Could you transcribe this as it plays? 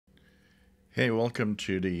Hey, welcome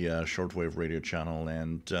to the Shortwave Radio channel.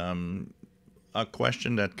 And a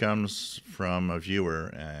question that comes from a viewer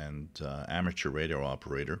and amateur radio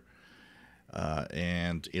operator.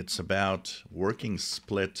 And it's about working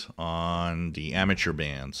split on the amateur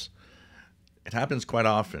bands. It happens quite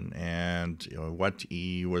often. And what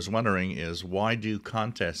he was wondering is, why do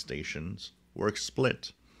contest stations work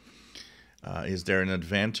split? Is there an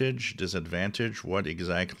advantage, disadvantage? What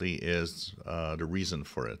exactly is the reason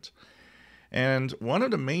for it? And one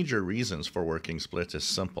of the major reasons for working split is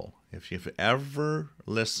simple. If you've ever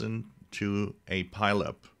listened to a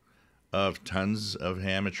pileup of tons of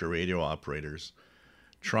amateur radio operators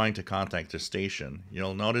trying to contact a station,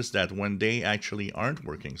 you'll notice that when they actually aren't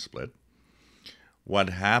working split, what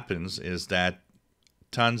happens is that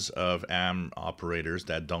tons of AM operators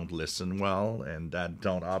that don't listen well and that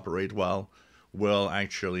don't operate well will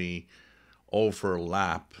actually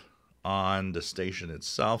overlap on the station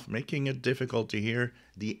itself, making it difficult to hear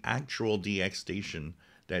the actual DX station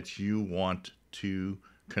that you want to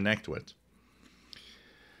connect with.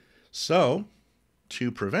 So,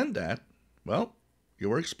 to prevent that, well, you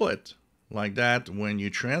work split. Like that, when you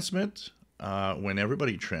transmit, when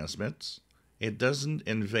everybody transmits, it doesn't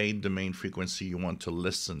invade the main frequency you want to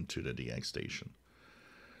listen to the DX station.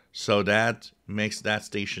 So that makes that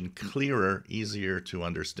station clearer, easier to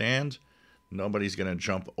understand. Nobody's going to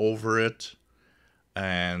jump over it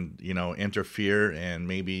and interfere, and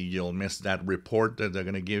maybe you'll miss that report that they're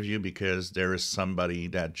going to give you because there is somebody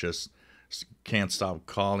that just can't stop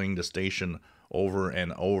calling the station over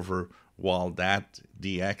and over while that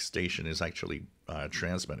DX station is actually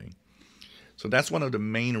transmitting. So that's one of the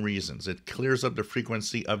main reasons. It clears up the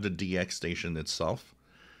frequency of the DX station itself.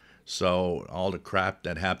 So all the crap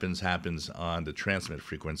that happens on the transmit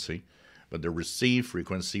frequency, but the receive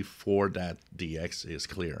frequency for that DX is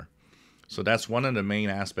clear. So that's one of the main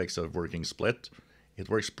aspects of working split. It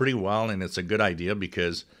works pretty well, and it's a good idea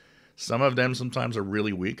because some of them sometimes are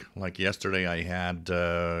really weak. Like yesterday I had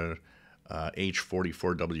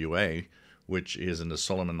H44WA, which is in the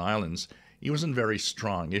Solomon Islands. He wasn't very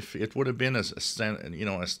strong. If it would have been a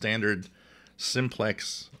standard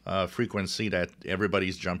simplex frequency that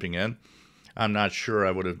everybody's jumping in, I'm not sure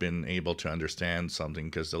I would have been able to understand something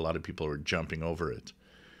because a lot of people were jumping over it.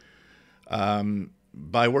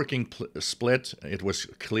 By working split, it was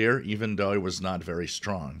clear, even though it was not very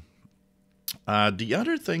strong. The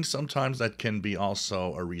other thing sometimes that can be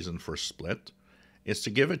also a reason for split is to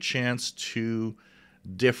give a chance to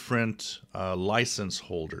different license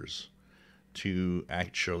holders to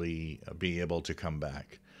actually be able to come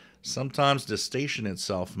back. Sometimes the station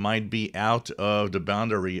itself might be out of the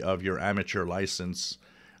boundary of your amateur license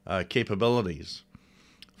capabilities.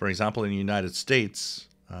 For example, in the United States,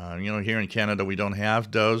 here in Canada, we don't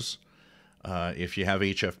have those. If you have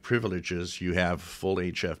HF privileges, you have full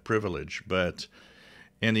HF privilege. But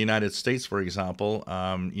in the United States, for example,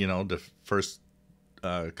 the first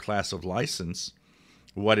class of license,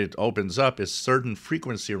 what it opens up is certain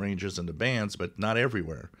frequency ranges in the bands, but not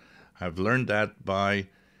everywhere. I've learned that by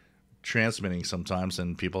transmitting sometimes,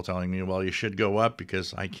 and people telling me, well, you should go up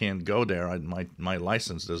because I can't go there. My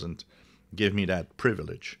license doesn't give me that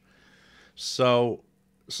privilege. So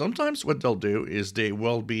sometimes what they'll do is they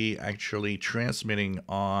will be actually transmitting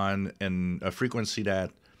on a frequency that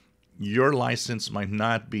your license might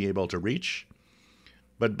not be able to reach.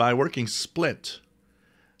 But by working split,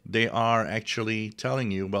 they are actually telling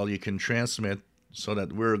you, well, you can transmit so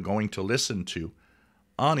that we're going to listen to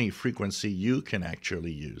on a frequency you can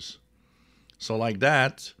actually use. So like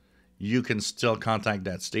that, you can still contact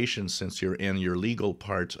that station since you're in your legal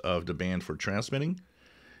part of the band for transmitting,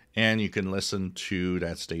 and you can listen to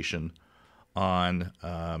that station on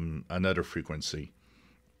another frequency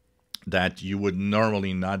that you would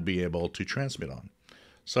normally not be able to transmit on.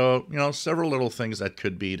 So, several little things that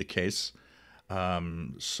could be the case.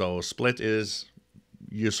 So split is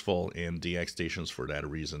useful in DX stations for that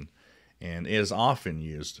reason, and is often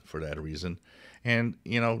used for that reason. And,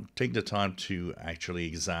 take the time to actually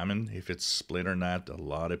examine if it's split or not. A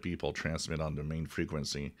lot of people transmit on the main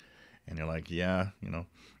frequency, and you're like, yeah,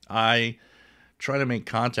 I try to make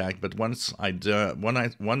contact, but when I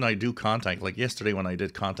do contact, like yesterday when I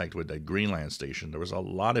did contact with the Greenland station, there was a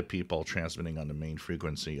lot of people transmitting on the main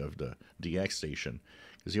frequency of the DX station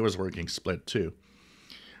because he was working split too.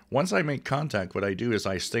 Once I make contact, what I do is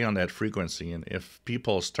I stay on that frequency, and if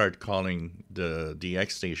people start calling the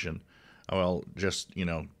DX station, I'll just,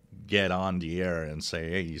 get on the air and say,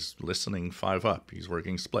 hey, he's listening 5 up. He's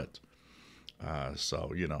working split.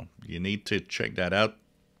 So, you need to check that out.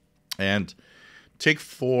 And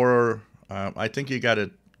I think you got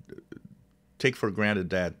to take for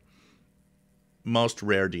granted that most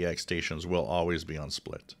rare DX stations will always be on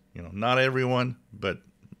split. You know, not everyone, but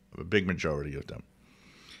a big majority of them.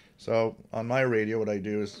 So on my radio, what I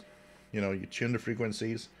do is, you know, you tune the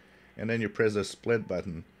frequencies, and then you press the split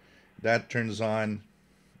button. That turns on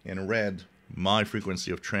in red my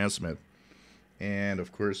frequency of transmit, and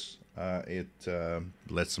of course it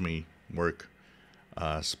lets me work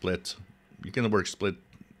split. You can work split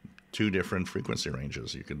 2 different frequency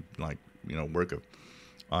ranges. You could, like, you know, work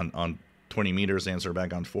on 20 meters, answer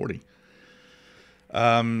back on 40.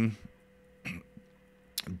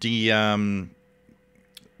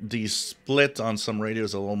 The split on some radios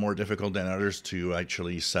is a little more difficult than others to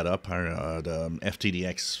actually set up. The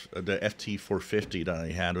FTDX, the FT450 that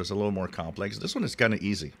I had was a little more complex. This one is kind of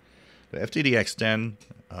easy. The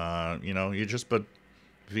FTDX10, you know, you just put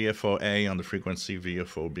VFO A on the frequency,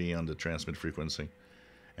 VFO B on the transmit frequency,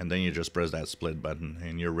 and then you just press that split button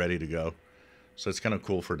and you're ready to go. So it's kind of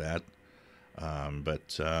cool for that.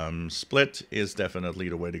 But split is definitely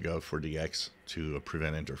the way to go for DX to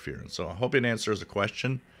prevent interference. So I hope it answers the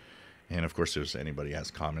question. And of course, if anybody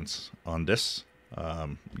has comments on this,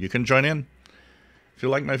 you can join in. If you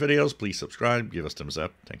like my videos, please subscribe, give us thumbs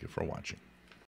up. Thank you for watching.